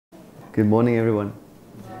Good morning, everyone.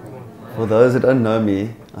 For those that don't know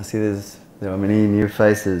me, I see there are many new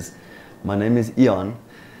faces. My name is Ian,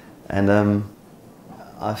 and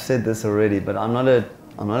I've said this already, but I'm not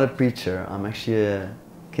a preacher. I'm actually a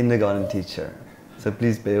kindergarten teacher, so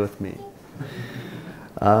please bear with me.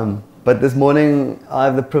 But this morning, I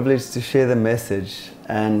have the privilege to share the message,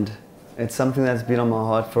 and it's something that's been on my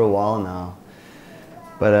heart for a while now.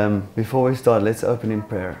 But before we start, let's open in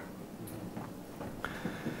prayer.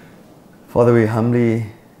 Father, we humbly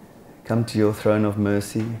come to your throne of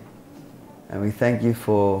mercy, and we thank you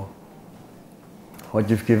for what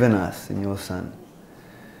you've given us in your Son.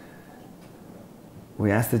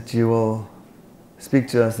 We ask that you will speak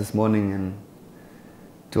to us this morning and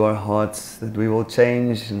to our hearts, that we will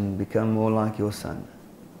change and become more like your Son.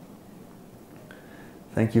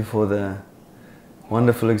 Thank you for the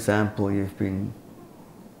wonderful example you've been,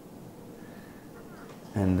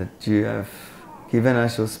 and that you have given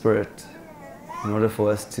us your Spirit in order for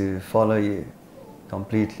us to follow you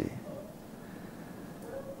completely.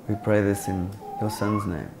 We pray this in your Son's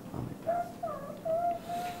name. Amen.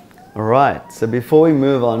 Alright, so before we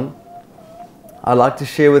move on, I'd like to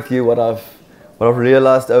share with you what I've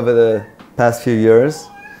realized over the past few years.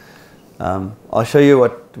 I'll show you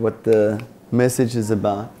what the message is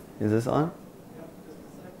about. Is this on?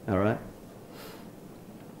 Alright.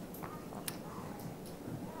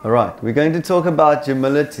 Alright, we're going to talk about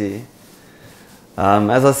humility.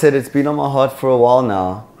 As I said, it's been on my heart for a while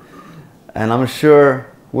now, and I'm sure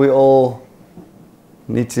we all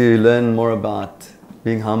need to learn more about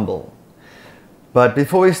being humble. But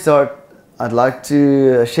before we start, I'd like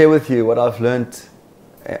to share with you what I've learned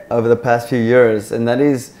over the past few years, and that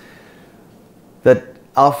is that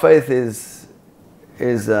our faith is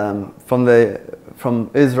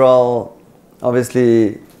from Israel.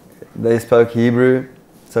 Obviously, they spoke Hebrew,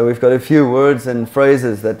 so we've got a few words and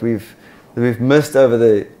phrases that we've missed over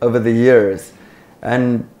the years.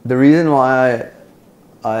 And the reason why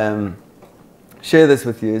I share this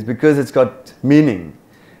with you is because it's got meaning.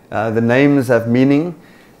 The names have meaning,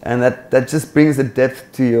 and that just brings a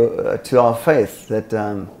depth to our faith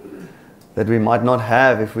that we might not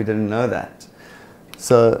have if we didn't know that.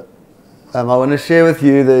 So I want to share with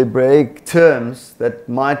you the Hebraic terms that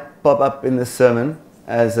might pop up in this sermon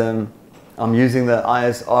as I'm using the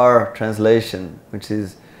ISR translation, which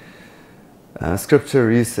is scripture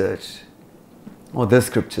research, or the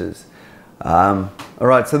scriptures.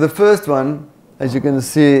 Alright, so the first one, as you can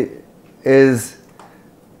see, is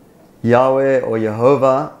Yahweh or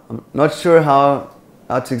Jehovah. I'm not sure how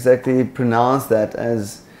to exactly pronounce that,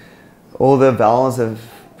 as all the vowels have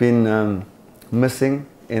been missing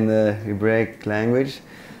in the Hebraic language.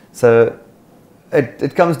 So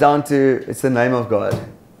it comes down to, it's the name of God.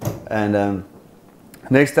 And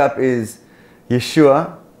next up is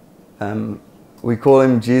Yeshua. We call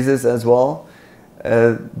him Jesus as well.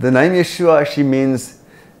 The name Yeshua actually means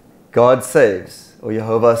God saves, or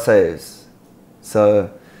Jehovah saves. So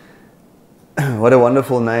what a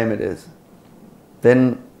wonderful name it is.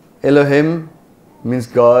 Then Elohim means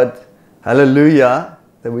God. Hallelujah,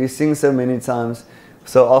 that we sing so many times,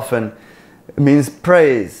 so often, it means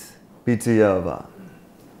praise be to Jehovah.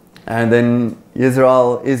 And then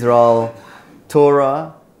Israel,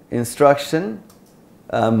 Torah, instruction,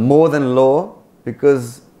 more than law,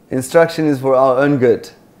 because instruction is for our own good,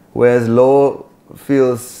 whereas law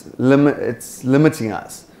feels it's limiting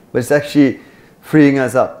us, but it's actually freeing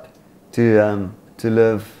us up to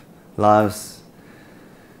live lives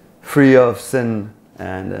free of sin,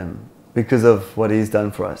 and because of what he's done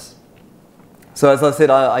for us. So as I said,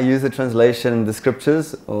 I use the translation, the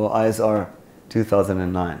scriptures, or ISR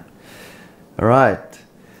 2009. All right.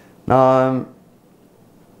 Now,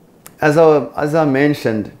 as I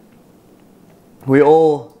mentioned, we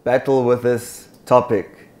all battle with this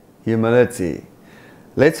topic, humility.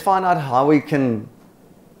 Let's find out how we can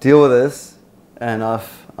deal with this, and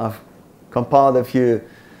I've compiled a few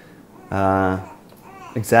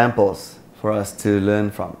examples for us to learn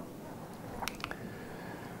from.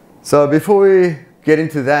 So before we get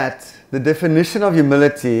into that, the definition of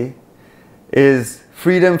humility is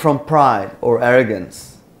freedom from pride or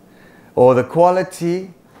arrogance, or the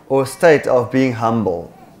quality or state of being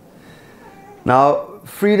humble. Now,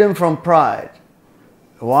 freedom from pride.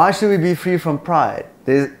 Why should we be free from pride?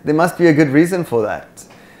 There must be a good reason for that.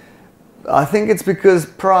 I think it's because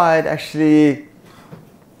pride actually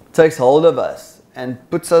takes hold of us and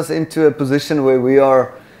puts us into a position where we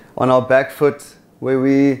are on our back foot, where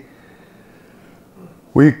we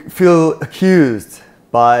feel accused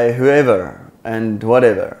by whoever and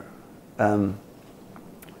whatever.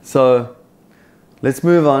 So let's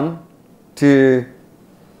move on to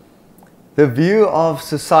the view of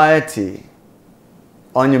society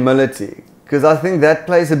on humility, because I think that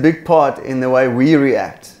plays a big part in the way we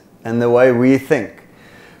react and the way we think.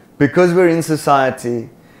 Because we're in society,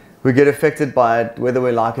 we get affected by it whether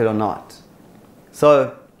we like it or not.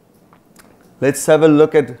 So let's have a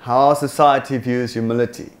look at how society views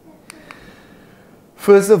humility.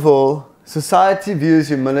 First of all, society views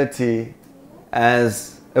humility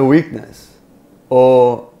as a weakness,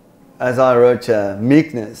 or as I wrote here,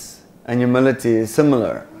 meekness and humility is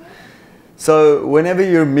similar. So whenever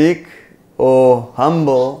you're meek or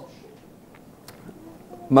humble,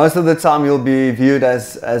 most of the time you'll be viewed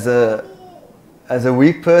as a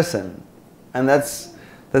weak person, and that's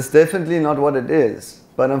definitely not what it is.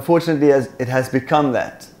 But unfortunately, it has become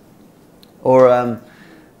that. Or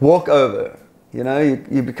walkover. You know,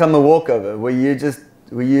 you become a walkover where you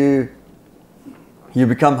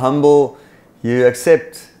become humble. You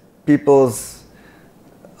accept people's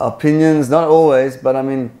opinions, not always, but I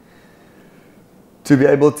mean, to be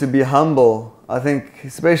able to be humble. I think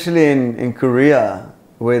especially in Korea,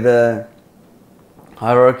 where the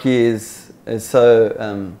hierarchy is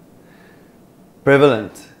so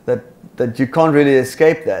prevalent that you can't really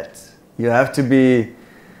escape that. You have to be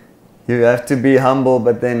humble,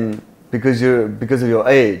 but then because of your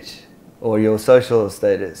age or your social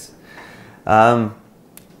status.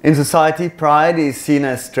 In society, pride is seen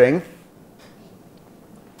as strength,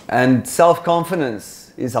 and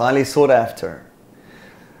self-confidence is highly sought after.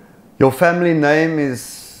 Your family name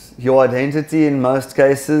is your identity in most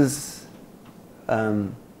cases,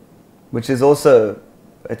 which is also,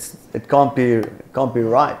 it can't be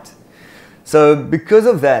right. So because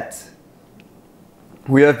of that,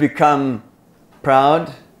 we have become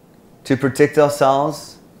proud to protect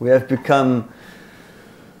ourselves. We have become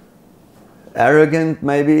arrogant,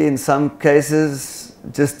 maybe in some cases,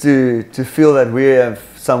 just to feel that we have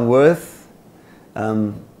some worth.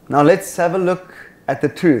 Now let's have a look at the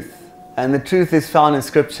truth. And the truth is found in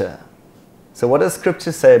Scripture. So what does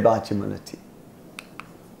Scripture say about humility?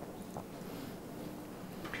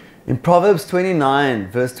 In Proverbs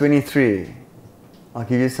 29, verse 23, I'll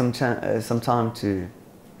give you some time to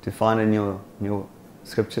find in your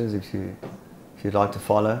scriptures if you'd like to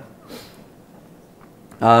follow.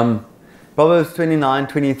 Proverbs 29,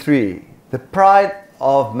 23. The pride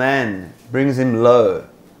of man brings him low,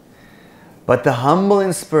 but the humble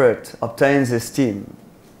in spirit obtains esteem.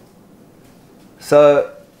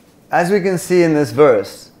 So, as we can see in this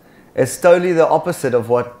verse, it's totally the opposite of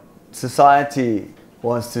what society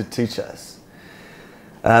wants to teach us.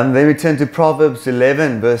 Then we turn to Proverbs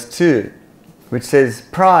 11, verse 2, which says,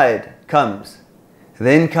 pride comes,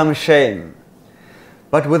 then comes shame,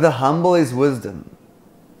 but with the humble is wisdom.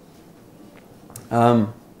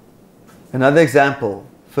 Another example,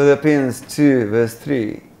 Philippians 2, verse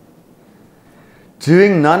 3.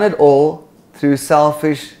 Doing none at all through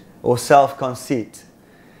selfish or self-conceit,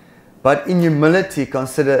 but in humility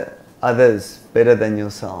consider others better than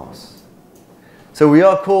yourselves. So we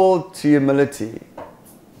are called to humility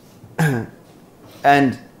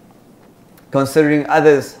and considering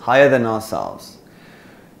others higher than ourselves.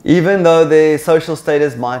 Even though their social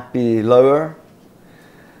status might be lower,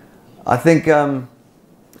 I think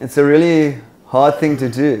it's a really hard thing to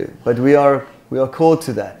do, but we are called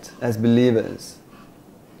to that as believers.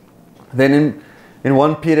 Then in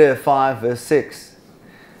 1 Peter 5, verse 6,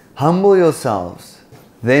 humble yourselves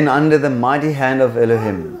then under the mighty hand of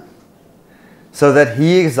Elohim, so that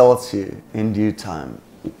He exalts you in due time.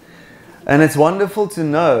 And it's wonderful to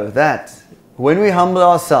know that when we humble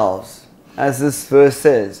ourselves, as this verse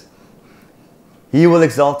says, He will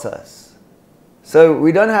exalt us. So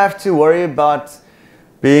we don't have to worry about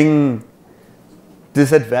being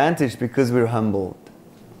disadvantaged because we're humbled.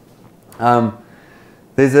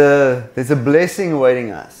 There's a blessing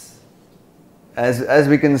awaiting us. As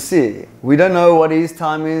we can see, we don't know what His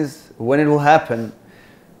time is, when it will happen,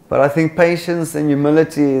 but I think patience and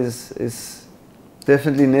humility is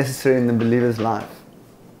definitely necessary in the believer's life.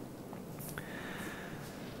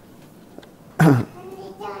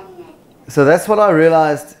 So that's what I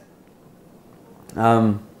realized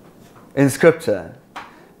in Scripture.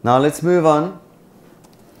 Now let's move on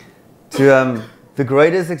to the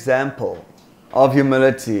greatest example of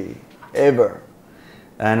humility ever.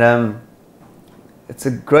 And it's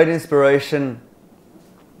a great inspiration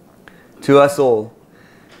to us all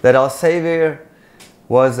that our Savior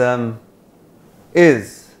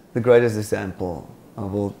is the greatest example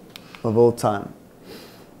of all time.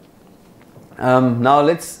 Now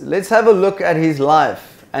let's have a look at His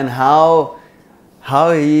life and how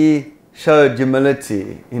He showed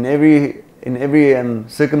humility in every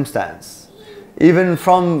circumstance. even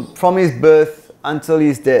from his birth until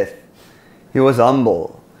his death, he was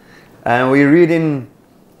humble. And we read in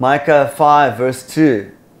Micah 5 verse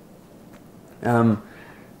 2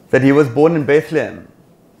 that he was born in Bethlehem,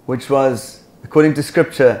 which was, according to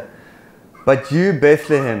scripture, "But you,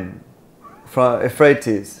 Bethlehem, from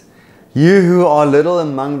Euphrates, you who are little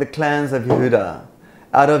among the clans of Yehudah,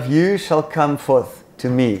 out of you shall come forth to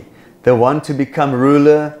me the one to become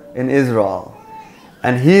ruler in Israel.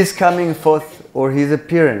 And his coming forth or his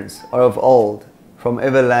appearance are of old, from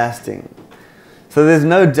everlasting." So there's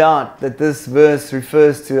no doubt that this verse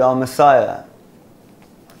refers to our Messiah.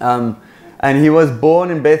 And he was born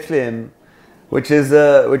in Bethlehem, which is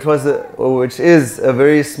a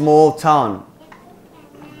very small town,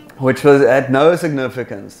 which had no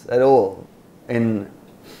significance at all in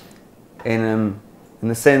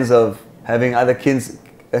the sense of having other kings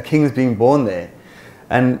being born there.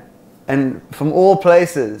 And from all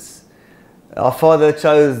places, our Father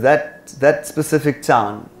chose that specific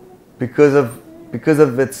town because of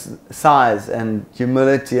its size and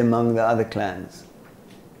humility among the other clans.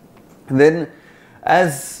 And then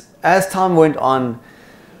as time went on,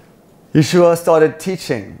 Yeshua started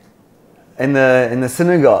teaching in the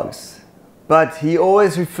synagogues, but he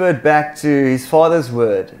always referred back to his Father's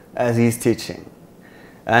word as he's teaching.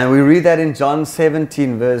 And we read that in John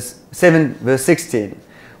 17 verse 16,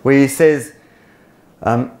 where he says,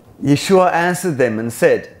 Yeshua answered them and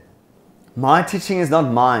said, "My teaching is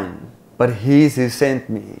not mine, but his who sent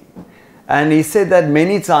me." And he said that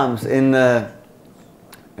many times in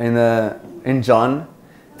John,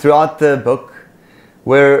 throughout the book,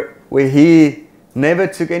 where he never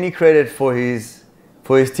took any credit for his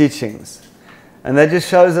teachings. And that just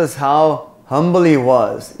shows us how humble he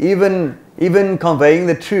was, even conveying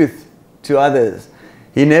the truth to others.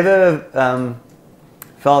 He never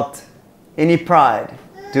felt any pride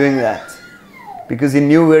doing that, because he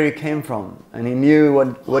knew where he came from and he knew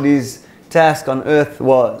what his task on earth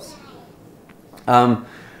was.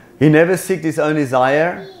 He never sought his own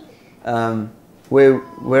desire,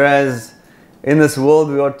 whereas in this world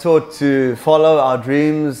we are taught to follow our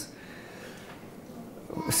dreams,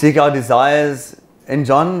 seek our desires. In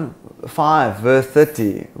John 5 verse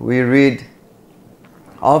 30 we read,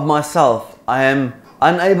 "Of myself I am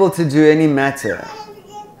unable to do any matter.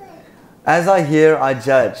 As I hear, I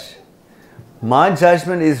judge. My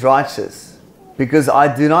judgment is righteous, because I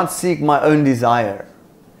do not seek my own desire,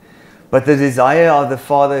 but the desire of the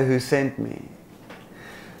Father who sent me."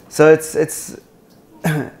 So it's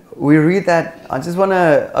we read that. I just want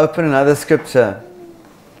to open another scripture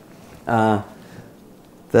that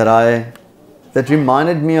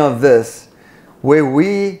reminded me of this, where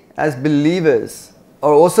we as believers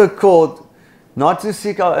are also called not to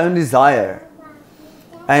seek our own desire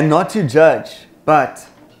and not to judge, but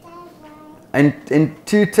in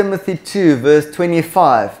 2 Timothy 2 verse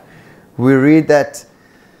 25 we read that,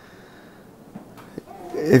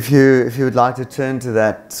 if you would like to turn to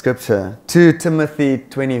that scripture, 2 Timothy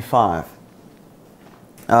 25,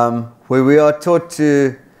 where we are taught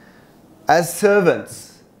to, as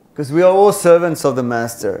servants, because we are all servants of the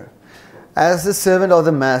Master, as a servant of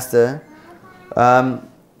the Master,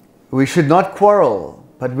 we should not quarrel,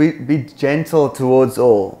 but we be gentle towards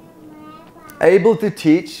all, able to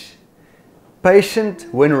teach, patient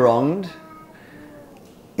when wronged,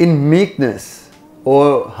 in meekness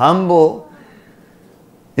or humble,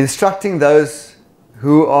 instructing those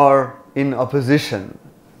who are in opposition,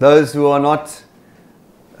 those who are not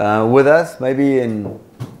with us, maybe in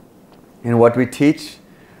what we teach.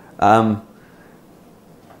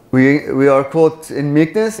 We are called in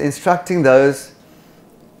meekness, instructing those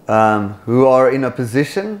who are in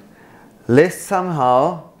opposition, lest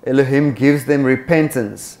somehow Elohim gives them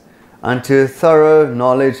repentance unto a thorough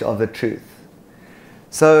knowledge of the truth.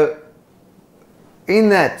 So in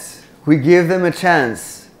that we give them a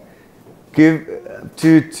chance to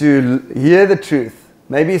hear the truth,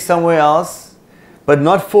 maybe somewhere else, but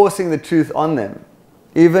not forcing the truth on them,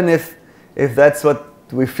 even if that's what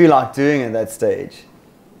we feel like doing at that stage.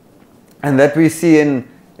 And that we see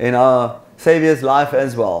in our Savior's life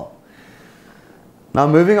as well. Now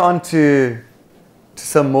moving on to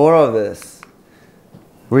some more of this,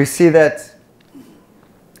 we see that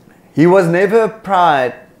he was never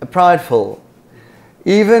prideful.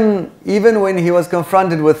 Even when he was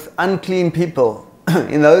confronted with unclean people.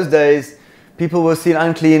 In those days, people were seen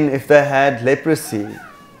unclean if they had leprosy,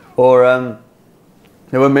 or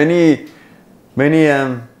there were many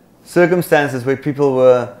circumstances where people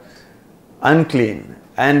were unclean.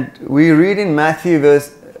 And we read in Matthew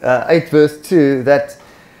 8 verse 2 that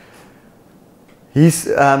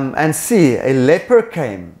and see, a leper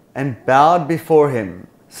came and bowed before him,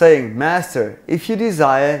 saying, Master, if you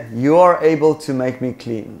desire, you are able to make me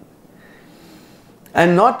clean.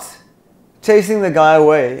 And not chasing the guy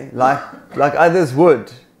away like others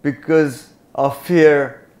would, because of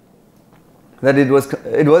fear that it was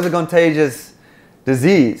a contagious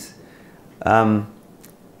disease. In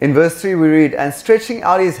verse 3 we read, and stretching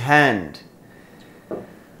out his hand,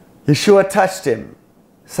 Yeshua touched him,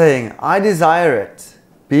 saying, I desire it,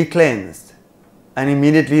 be cleansed. And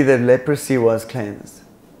immediately the leprosy was cleansed.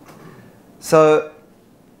 So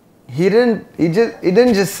he didn't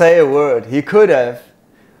just say a word. He could have,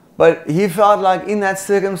 but he felt like in that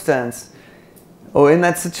circumstance or in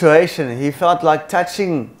that situation, he felt like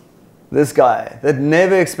touching this guy that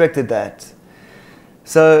never expected that.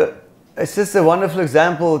 So it's just a wonderful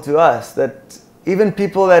example to us that even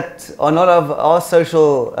people that are not of our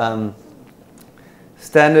social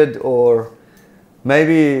standard, or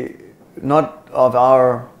maybe not of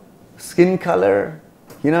our skin color,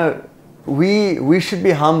 we should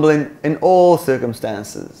be humble in all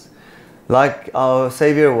circumstances, like our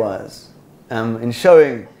Savior was, in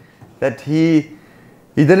showing that he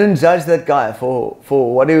didn't judge that guy for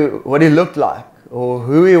what he looked like or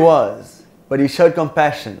who he was, but he showed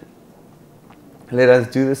compassion. Let us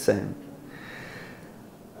do the same.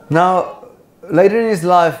 Now, later in his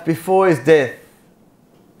life, before his death,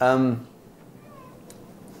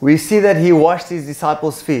 we see that he washed his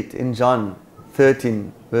disciples' feet in John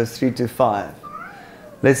 13, verse 3 to 5.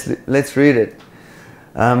 Let's read it.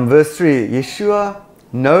 Verse 3, Yeshua,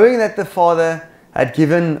 knowing that the Father had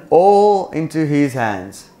given all into his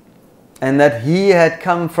hands, and that he had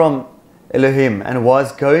come from Elohim and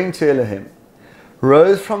was going to Elohim,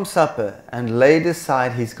 rose from supper and laid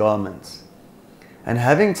aside his garments. And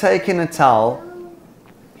having taken a towel,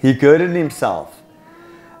 he girded himself.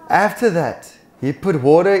 After that, he put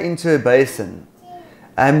water into a basin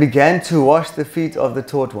and began to wash the feet of the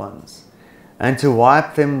taught ones and to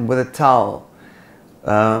wipe them with a towel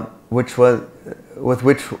with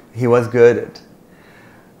which he was girded.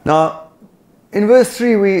 Now, in verse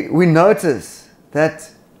 3, we notice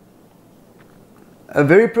that a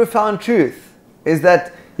very profound truth is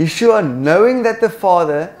that Yeshua, knowing that the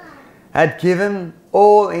Father had given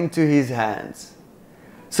all into his hands.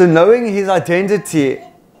 So knowing his identity,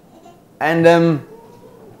 and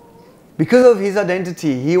because of his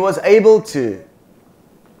identity, he was able to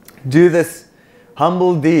do this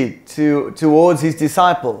humble deed towards his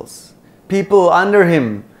disciples, people under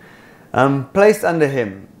him, placed under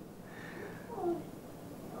him.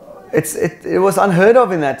 It was unheard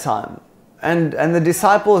of in that time, and the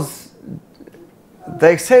disciples,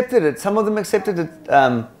 they accepted it. Some of them accepted it,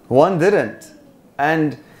 one didn't.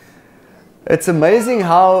 And it's amazing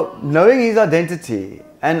how knowing his identity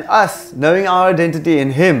and us knowing our identity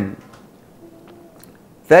in him,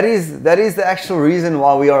 that is the actual reason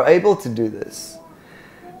why we are able to do this.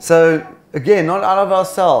 So again, not out of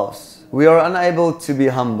ourselves, we are unable to be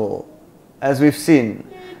humble, as we've seen.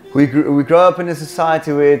 We grow up in a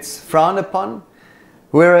society where it's frowned upon,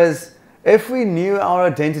 whereas if we knew our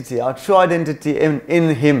identity, our true identity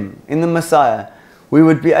in him, in the Messiah, we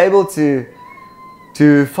would be able to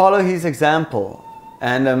follow his example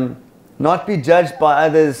and not be judged by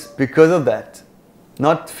others because of that.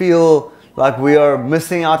 Not feel like we are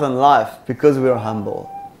missing out on life because we are humble.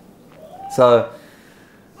 So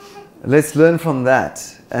let's learn from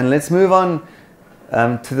that. And let's move on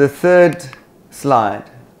to the third slide.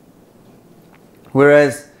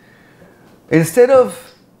 Whereas instead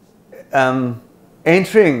of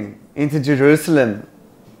entering into Jerusalem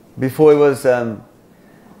before he was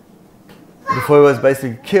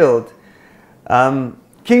basically killed,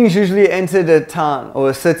 kings usually entered a town or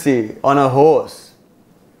a city on a horse,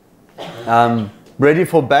 ready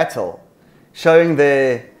for battle, showing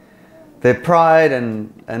their pride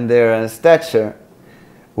and their stature.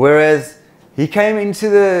 Whereas he came into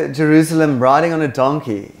the Jerusalem riding on a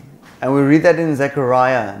donkey, and we read that in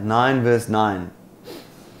Zechariah 9 verse 9.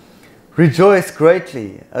 Rejoice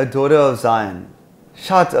greatly, O daughter of Zion.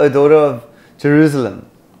 Shout, O daughter of Jerusalem.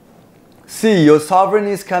 See, your sovereign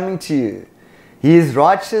is coming to you. He is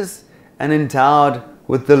righteous and endowed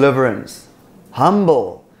with deliverance,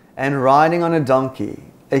 humble and riding on a donkey,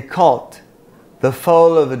 a colt, the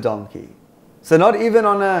foal of a donkey. So not even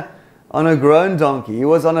on a grown donkey. He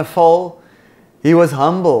was on a foal. He was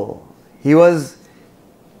humble. He was,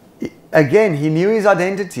 again, he knew his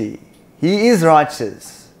identity. He is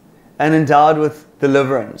righteous and endowed with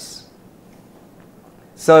deliverance.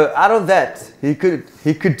 So out of that, he could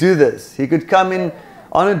do this. He could come in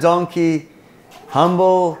on a donkey,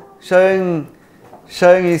 humble, showing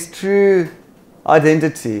his true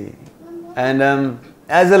identity, and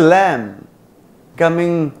as a lamb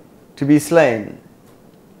coming to be slain.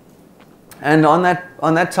 And on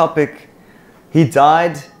that topic, he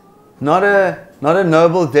died not a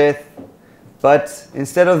noble death, but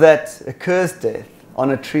instead of that, a cursed death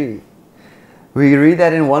on a tree. We read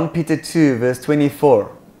that in 1 Peter 2, verse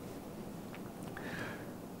 24.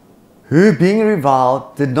 Who, being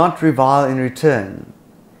reviled, did not revile in return.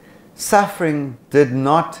 Suffering did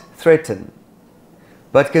not threaten,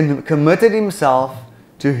 but committed himself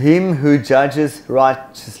to him who judges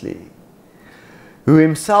righteously, who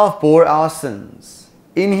himself bore our sins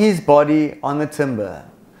in his body on the timber,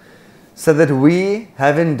 so that we,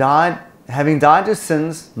 having died to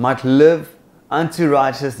sins, might live unto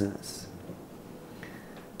righteousness.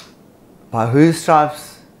 By whose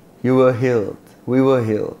stripes you were healed, we were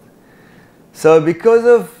healed. So because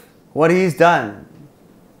of what he's done,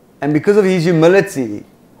 and because of his humility,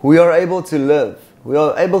 we are able to live. We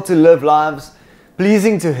are able to live lives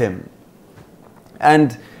pleasing to him.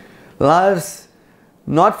 And lives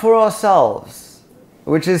not for ourselves,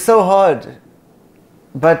 which is so hard,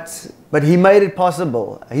 but he made it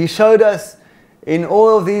possible. He showed us in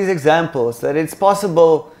all of these examples that it's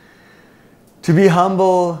possible to be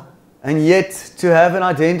humble and yet to have an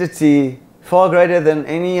identity far greater than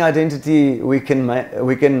any identity we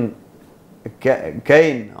can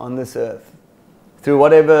gain on this earth through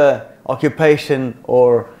whatever occupation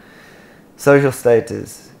or social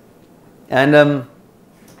status. And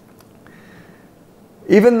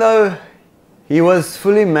even though he was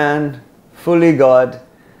fully man, fully God,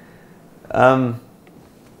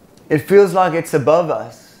 it feels like it's above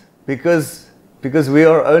us because we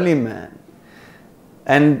are only man.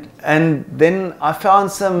 And then I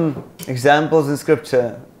found some examples in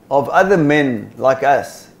Scripture of other men like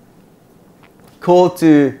us called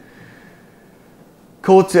to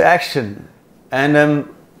action, and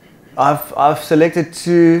I've selected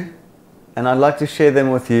two, and I'd like to share them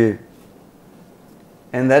with you.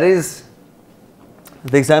 And that is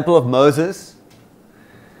the example of Moses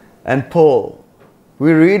and Paul.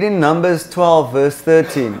 We read in Numbers 12, verse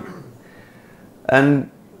 13, and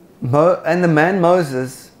the man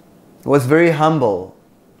Moses was very humble,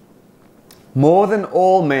 more than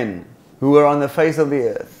all men who were on the face of the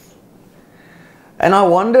earth. And I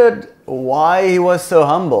wondered why he was so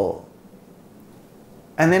humble.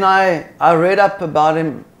 And then I read up about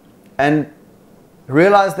him and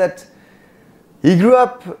realized that he grew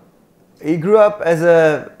up as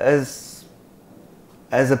a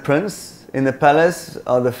prince in the palace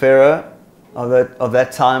of the Pharaoh of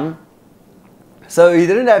that time. So he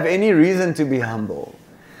didn't have any reason to be humble,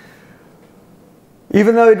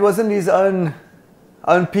 even though it wasn't his own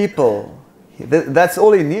people. That's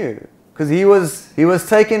all he knew, because he was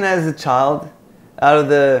taken as a child out of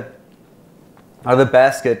the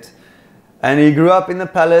basket, and he grew up in the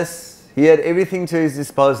palace. He had everything to his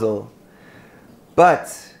disposal,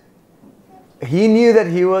 but he knew that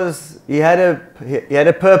he had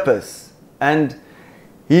a purpose, and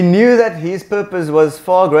he knew that his purpose was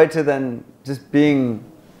far greater than just being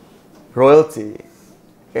royalty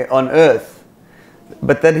on earth,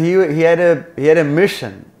 but that he had a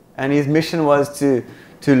mission, and his mission was to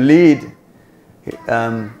lead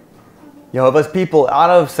Jehovah's people out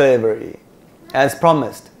of slavery, as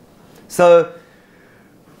promised. So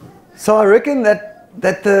I reckon that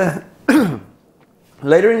the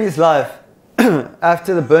later in his life,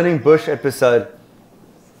 after the burning bush episode,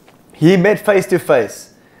 he met face to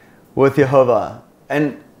face with Jehovah,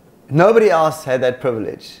 and nobody else had that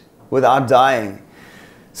privilege without dying.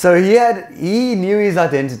 So he knew his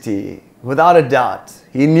identity without a doubt.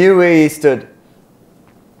 He knew where he stood.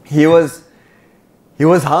 He was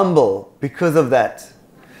humble because of that.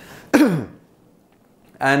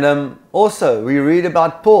 And also we read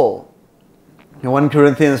about Paul in 1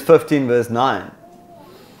 Corinthians 15 verse 9,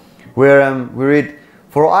 where we read,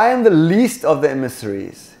 "For I am the least of the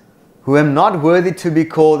emissaries, who am not worthy to be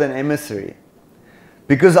called an emissary,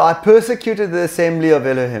 because I persecuted the assembly of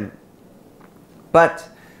Elohim. But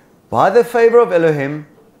by the favor of Elohim,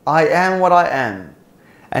 I am what I am.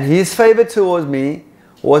 And his favor towards me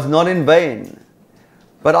was not in vain.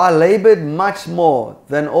 But I labored much more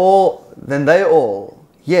than they all.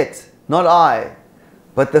 Yet not I,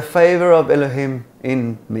 but the favor of Elohim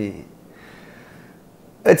in me."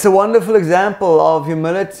 It's a wonderful example of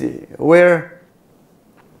humility, where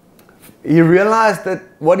he realized that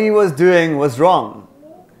what he was doing was wrong.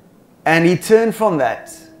 And he turned from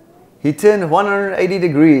that. He turned 180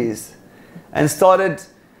 degrees and started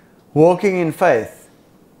walking in faith.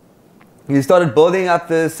 He started building up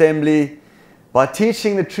the assembly by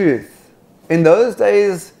teaching the truth. In those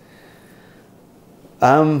days,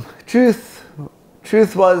 truth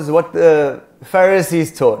truth was what the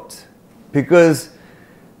Pharisees taught, because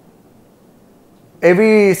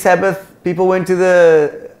every Sabbath people went to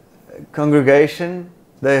the congregation,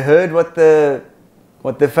 they heard what the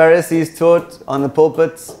Pharisees taught on the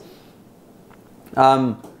pulpits,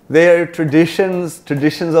 their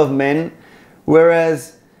traditions of men,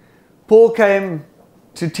 whereas Paul came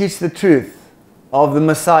to teach the truth of the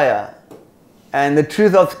Messiah and the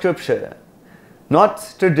truth of Scripture,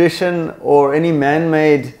 not tradition or any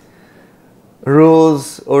man-made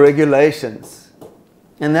rules or regulations.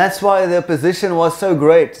 And that's why the opposition was so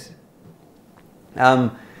great.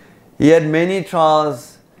 He had many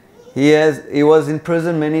trials. He was in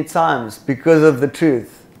prison many times because of the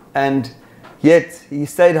truth, and yet he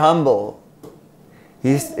stayed humble.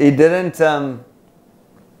 He didn't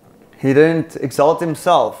exalt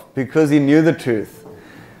himself because he knew the truth.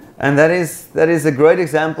 And that is a great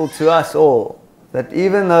example to us all, that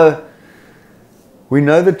even though we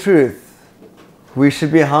know the truth, we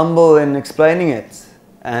should be humble in explaining it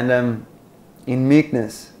and in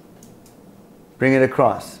meekness bring it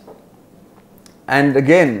across. And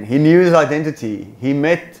again, he knew his identity. He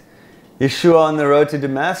met Yeshua on the road to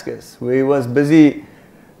Damascus, where he was busy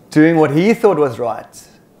doing what he thought was right,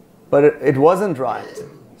 but it wasn't right.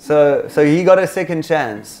 So he got a second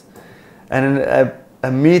chance, and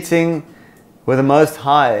a meeting with the Most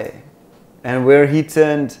High, and where he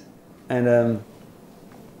turned and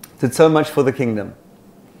did so much for the kingdom.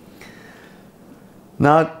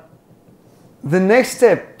 Now, the next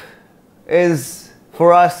step is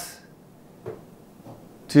for us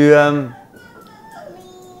to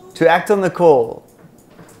act on the call,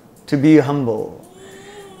 to be humble.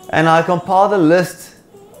 And I compiled a list,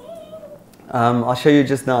 I'll show you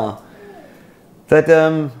just now, that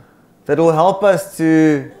will help us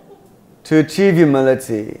to achieve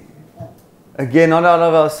humility. Again, not out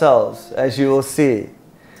of ourselves, as you will see.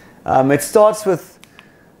 It starts with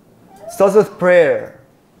prayer,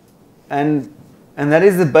 and that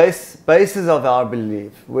is the basis of our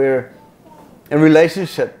belief. We're in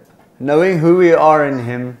relationship, knowing who we are in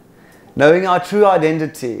Him, knowing our true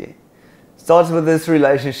identity. Starts with this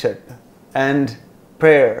relationship and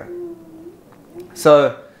prayer.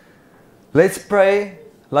 So let's pray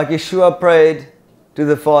like Yeshua prayed to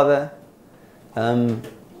the Father, and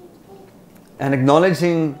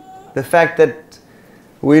acknowledging the fact that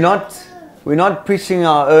we're not preaching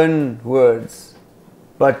our own words,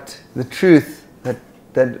 but the truth that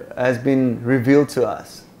has been revealed to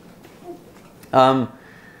us.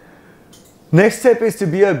 Next step is to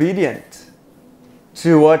be obedient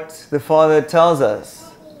to what the Father tells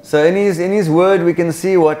us. So in His Word we can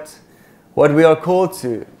see what we are called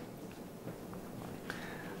to.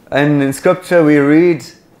 And in Scripture we read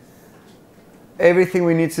everything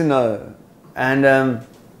we need to know. And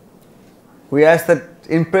we ask that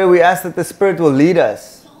in prayer, we ask that the Spirit will lead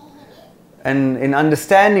us and in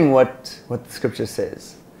understanding what the Scripture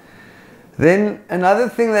says. Then another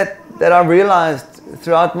thing that I realized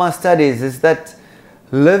throughout my studies is that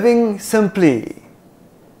living simply,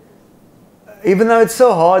 even though it's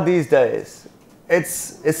so hard these days,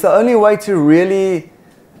 it's the only way to really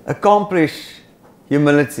accomplish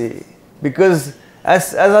humility. Because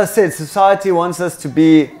as I said, society wants us to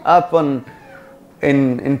be up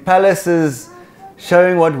in palaces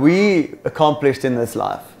showing what we accomplished in this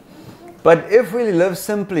life. But if we live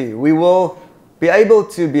simply, we will be able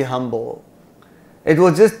to be humble. It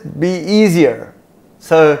will just be easier.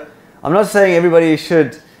 So I'm not saying everybody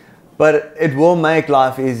should, but it will make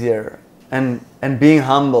life easier, and being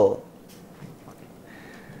humble.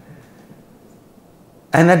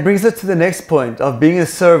 And that brings us to the next point of being a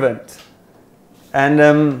servant.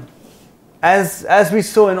 And as we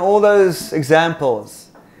saw in all those examples,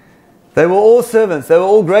 they were all servants. They were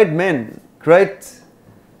all great men, great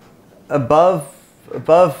above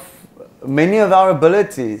many of our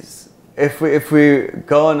abilities, if we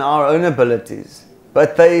go on our own abilities.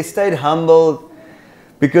 But they stayed humble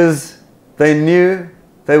because they knew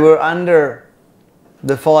they were under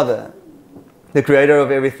the Father, the Creator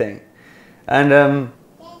of everything. And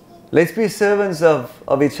let's be servants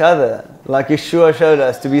of each other, like Yeshua showed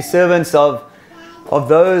us, to be servants of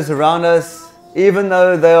those around us, even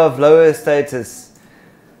though they are of lower status.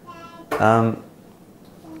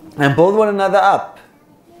 And build one another up,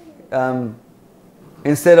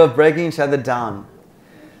 instead of breaking each other down.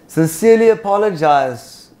 Sincerely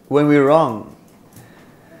apologize when we're wrong.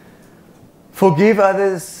 Forgive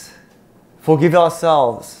others, forgive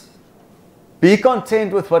ourselves. Be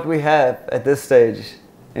content with what we have at this stage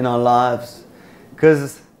in our lives,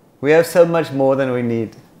 because we have so much more than we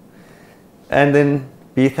need. And then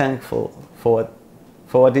be thankful for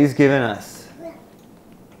what He's given us.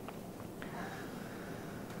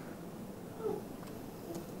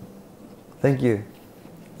 Thank you.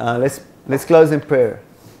 Let's close in prayer.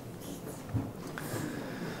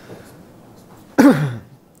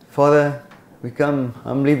 Father, we come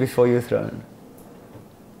humbly before your throne.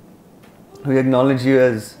 We acknowledge you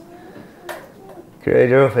as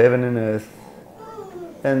creator of heaven and earth.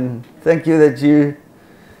 And thank you that you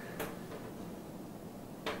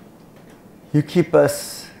keep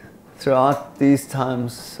us throughout these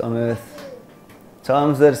times on earth,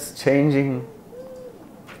 times that's changing.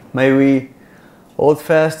 May we hold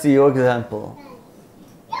fast to your example,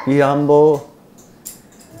 be humble,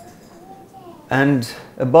 and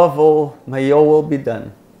above all, may your will be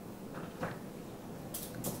done.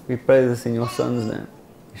 We pray this in your Son's name,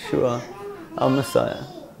 Yeshua, our Messiah.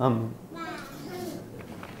 Amen.